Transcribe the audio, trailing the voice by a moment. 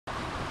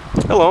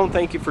Hello, and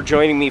thank you for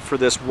joining me for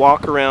this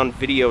walk-around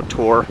video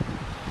tour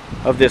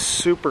of this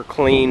super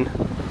clean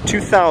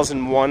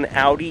 2001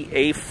 Audi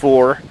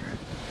A4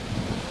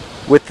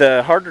 with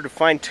the harder to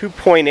find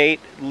 2.8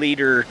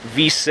 liter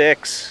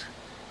V6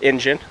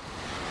 engine.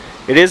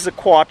 It is a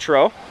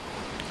Quattro.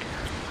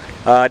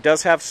 It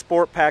does have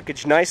sport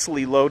package,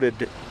 nicely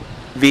loaded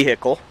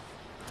vehicle.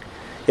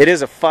 It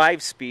is a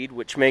 5-speed,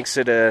 which makes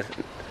it a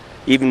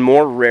even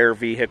more rare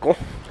vehicle.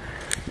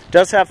 It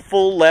does have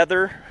full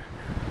leather,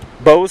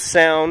 Bose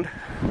sound,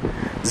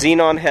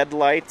 xenon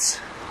headlights.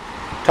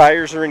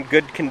 Tires are in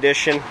good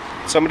condition.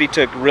 Somebody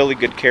took really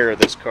good care of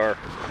this car.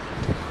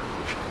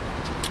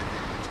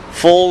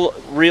 Full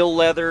real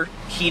leather,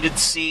 heated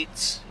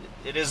seats.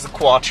 It is the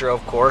Quattro,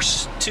 of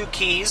course. 2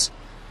 keys,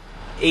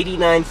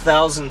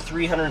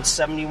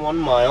 89,371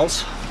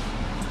 miles.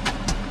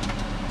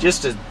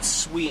 Just a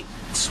sweet,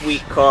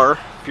 sweet car.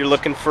 If you're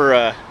looking for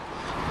a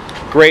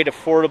great,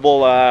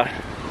 affordable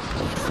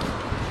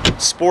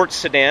sports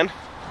sedan,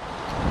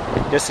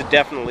 this would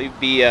definitely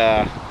be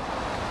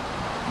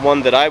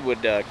one that I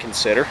would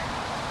consider.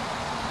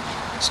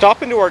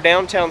 Stop into our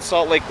downtown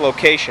Salt Lake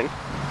location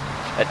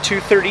at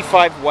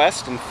 235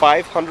 West and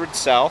 500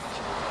 South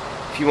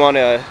if you want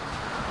to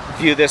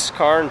view this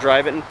car and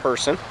drive it in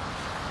person,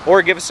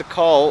 or give us a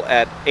call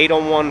at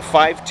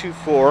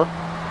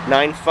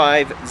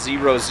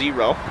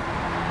 801-524-9500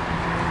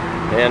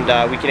 and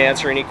we can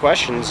answer any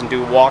questions and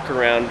do a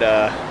walk-around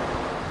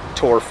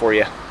tour for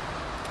you.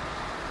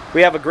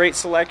 We have a great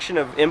selection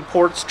of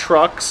imports,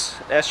 trucks,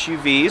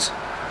 SUVs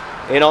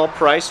in all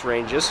price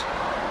ranges.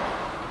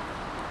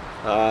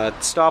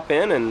 Stop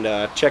in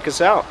and check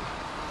us out.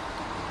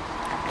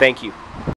 Thank you.